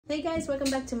Hey guys, welcome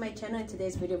back to my channel. In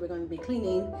today's video we're going to be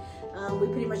cleaning. We're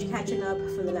pretty much catching up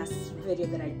from the last video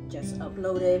that I just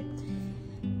uploaded,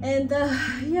 and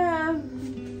yeah,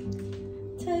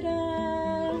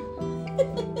 ta-da!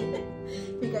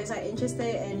 If you guys are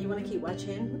interested and you want to keep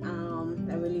watching,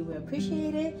 I really will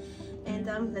appreciate it,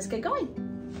 and let's get going.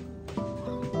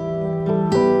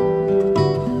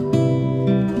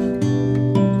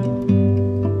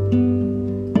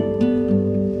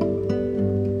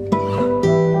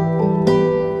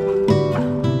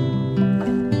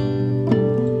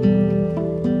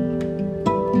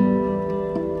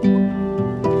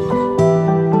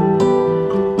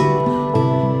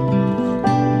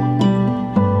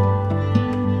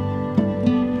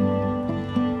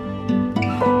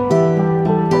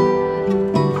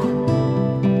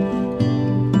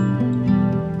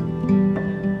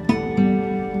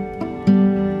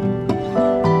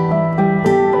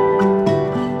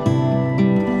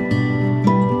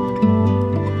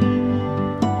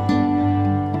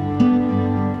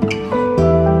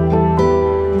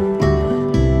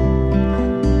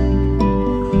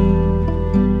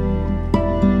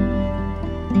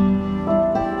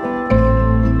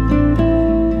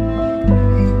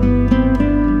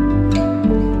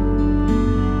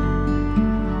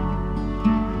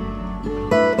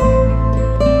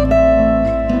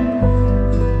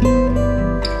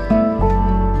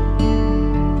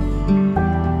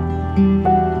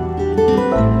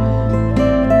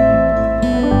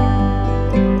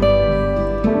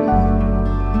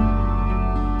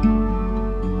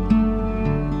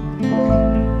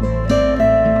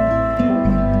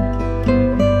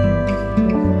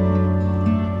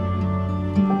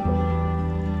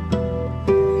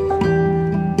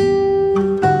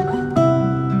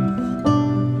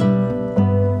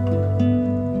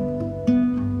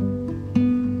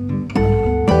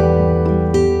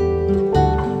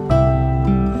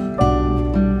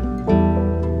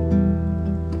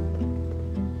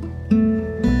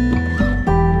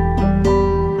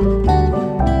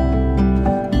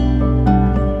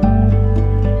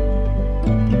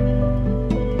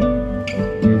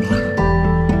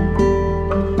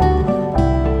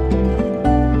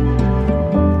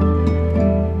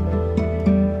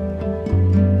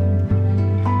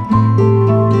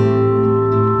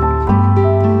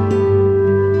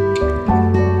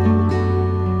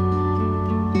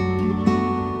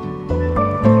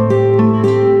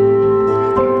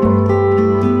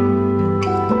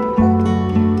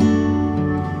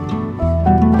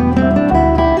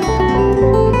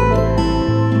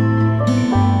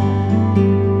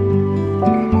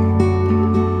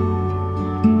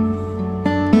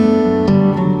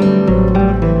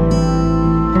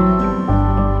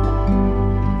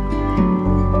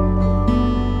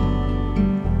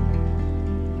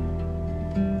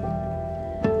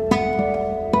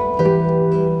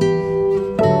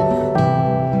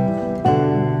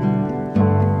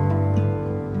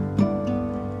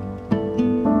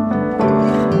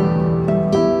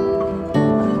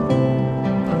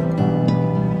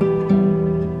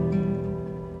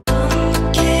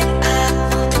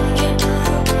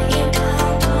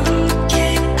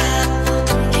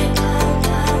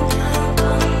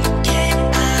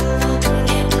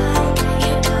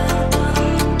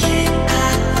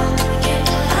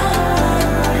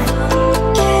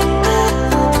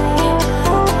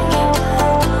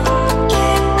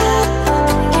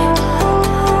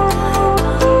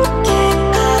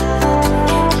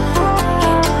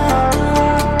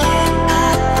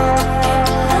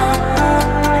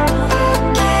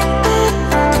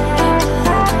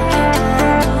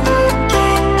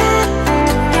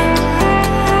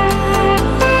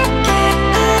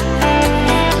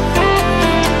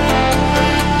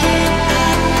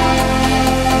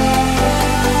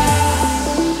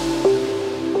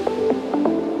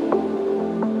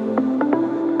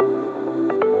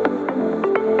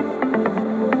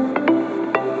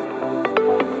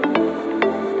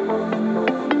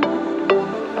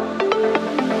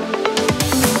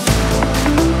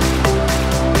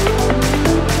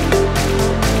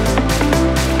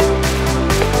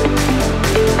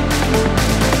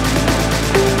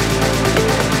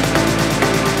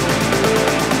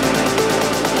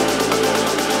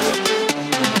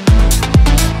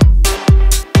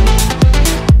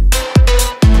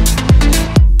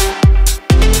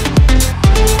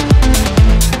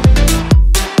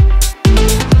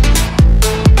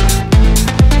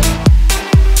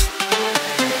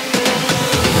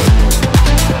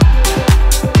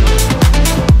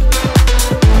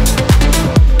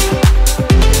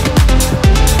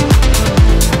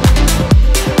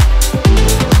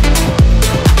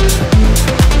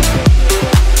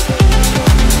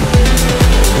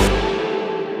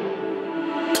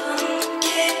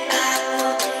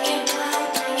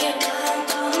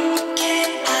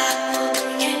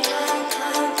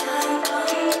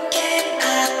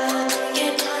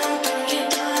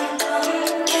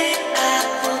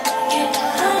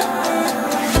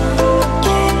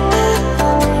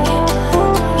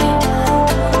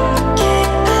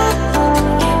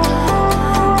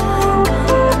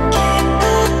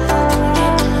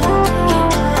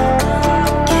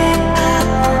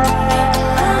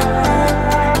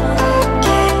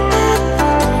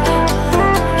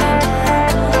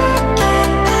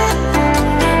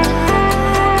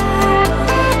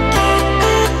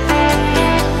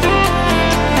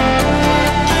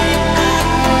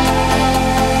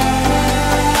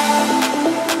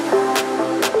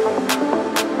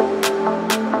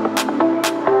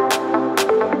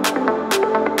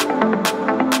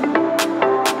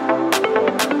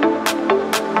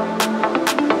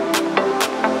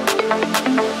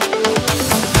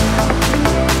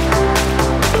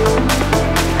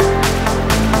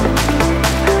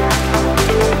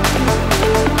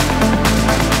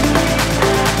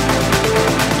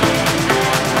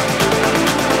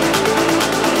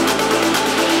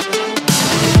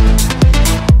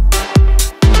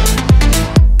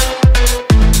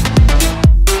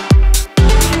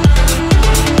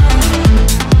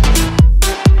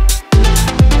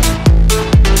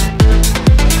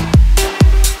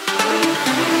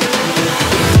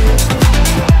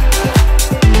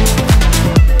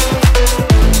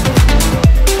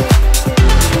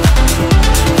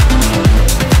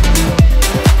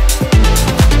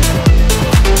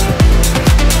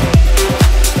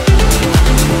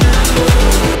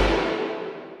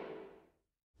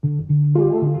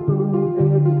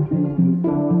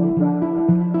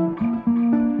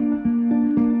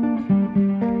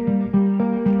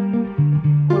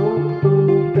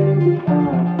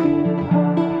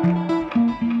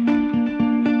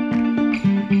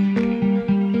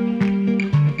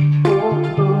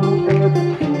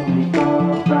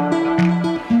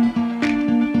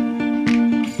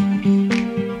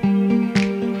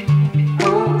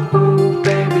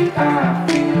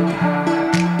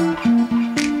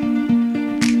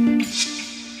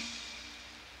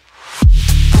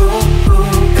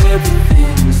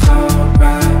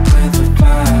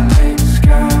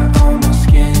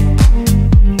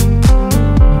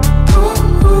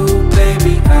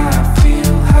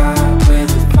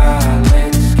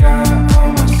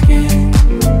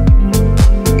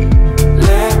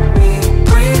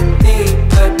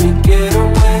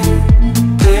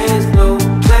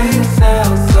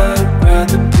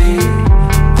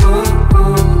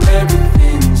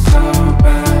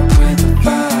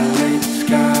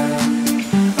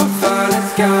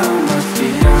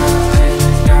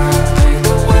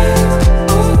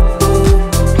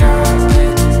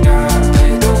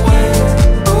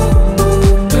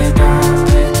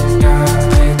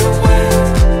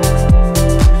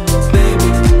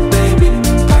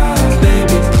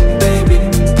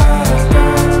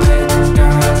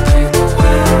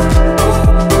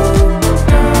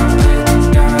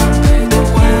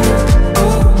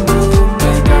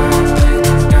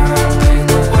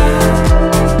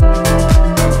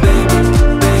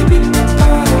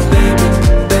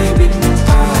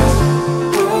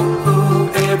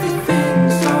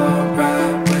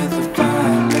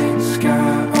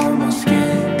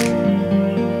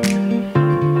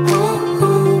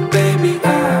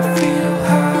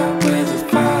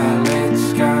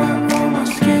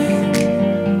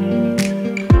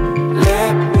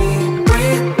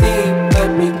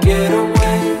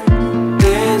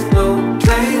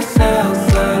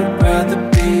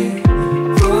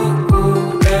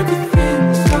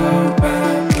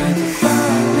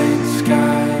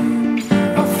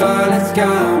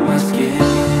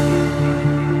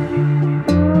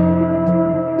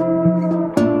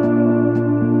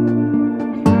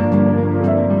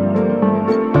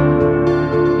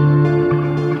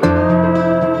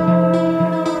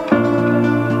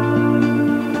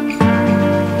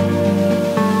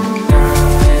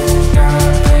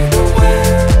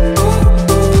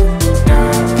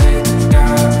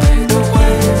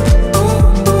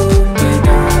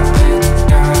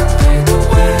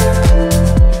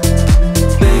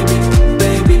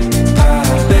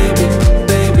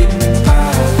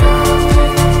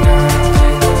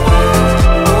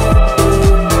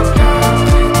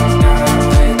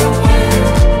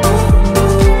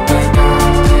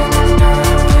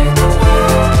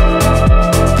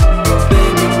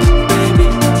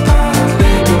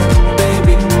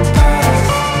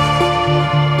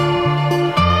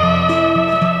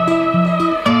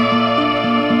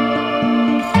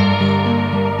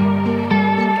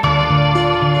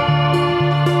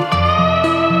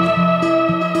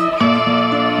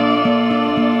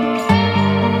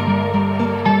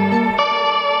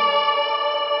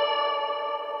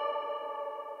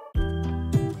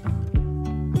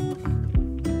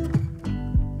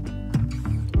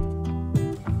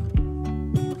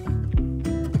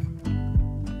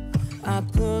 I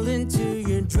pull into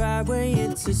your driveway,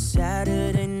 it's a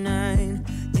Saturday night.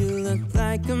 You look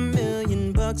like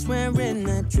 $1,000,000 wearing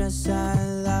that dress I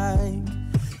like.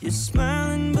 You're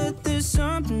smiling, but there's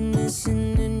something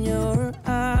missing in your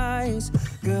eyes.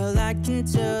 Girl, I can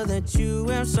tell that you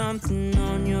have something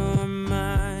on your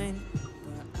mind.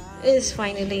 It's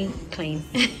finally clean.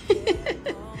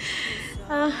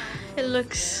 It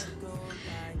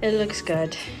looks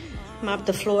good. Mop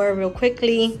the floor real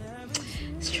quickly.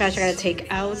 This trash I gotta take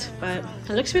out, but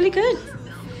it looks really good.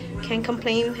 Can't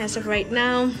complain as of right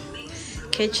now.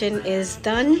 Kitchen is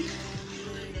done.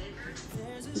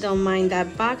 Don't mind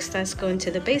that box, that's going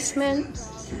to the basement.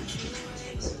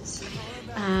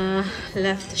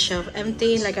 Left the shelf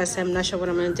empty. Like I said, I'm not sure what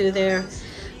I'm gonna do there.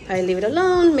 Probably leave it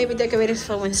alone, maybe decorate it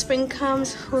for when spring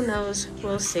comes. Who knows,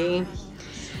 we'll see.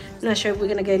 Not sure if we're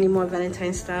gonna get any more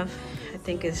Valentine stuff. I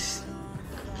think it's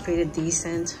pretty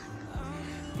decent.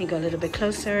 Let me go a little bit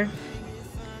closer.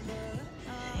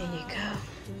 There you go.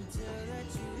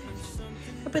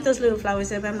 I put those little flowers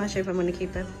there, but I'm not sure if I'm gonna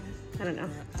keep them. I don't know.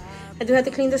 I do have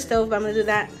to clean the stove, but I'm gonna do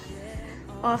that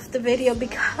off the video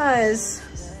because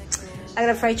I got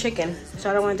a fried chicken, so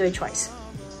I don't want to do it twice.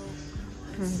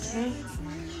 Okay,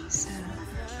 so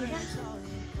yeah,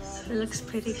 it looks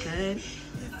pretty good.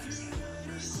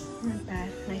 Not bad,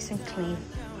 nice and clean.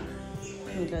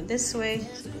 Let me go this way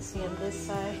so you can see on this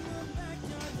side.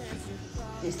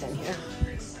 This down here.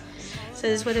 So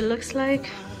this is what it looks like.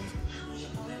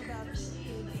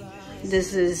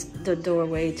 This is the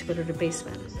doorway to go to the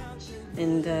basement,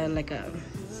 and like a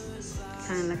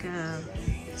kind of like a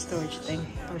storage thing.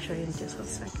 I'll show you in just a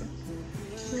second.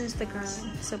 There's the ground.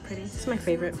 So pretty. It's my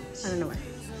favorite. I don't know why.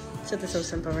 So this is so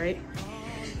simple, right?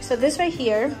 So this right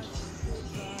here,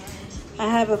 I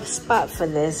have a spot for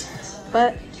this,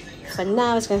 but for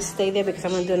now it's gonna stay there because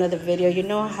I'm gonna do another video. You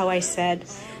know how I said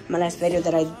in my last video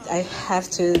that I have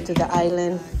to do the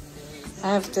island. I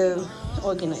have to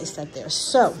organize that there.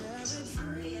 So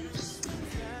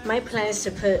my plan is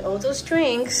to put all those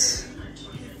drinks.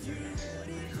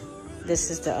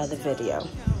 This is the other video.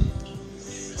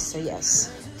 So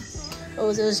yes,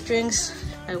 all those drinks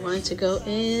I want to go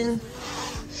in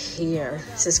here.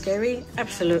 Is it scary?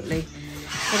 Absolutely.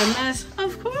 For the mess,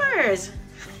 of course.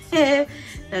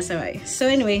 That's all right. So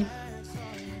anyway,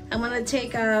 I'm gonna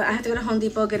take I have to go to Home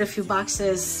Depot, get a few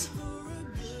boxes.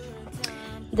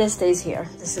 This stays here.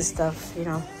 This is stuff, you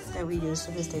know, that we use,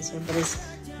 so this stays here, but it's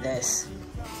this.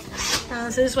 So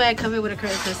this is why I cover it with a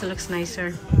curtain because it looks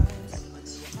nicer.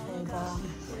 And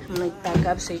I'm gonna back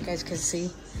up so you guys can see.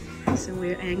 It's a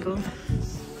weird angle.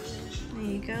 There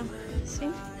you go. See?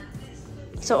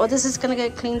 So all this is gonna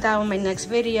get cleaned out in my next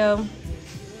video.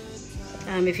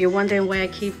 If you're wondering why I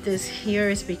keep this here,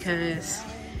 it's because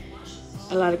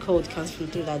a lot of cold comes from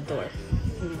through that door.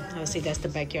 Obviously that's the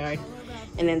backyard,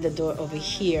 and then the door over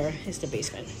here is the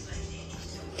basement.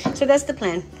 So that's the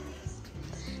plan.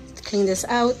 Clean this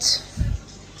out,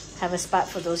 have a spot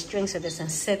for those drinks so it doesn't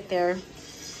sit there.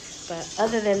 But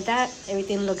other than that,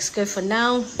 everything looks good for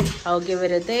now. I'll give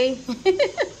it a day.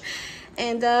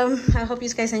 And I hope you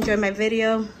guys enjoyed my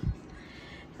video.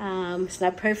 It's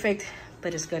not perfect,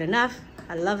 but it's good enough.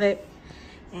 I love it.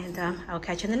 And I'll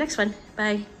catch you in the next one.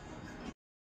 Bye.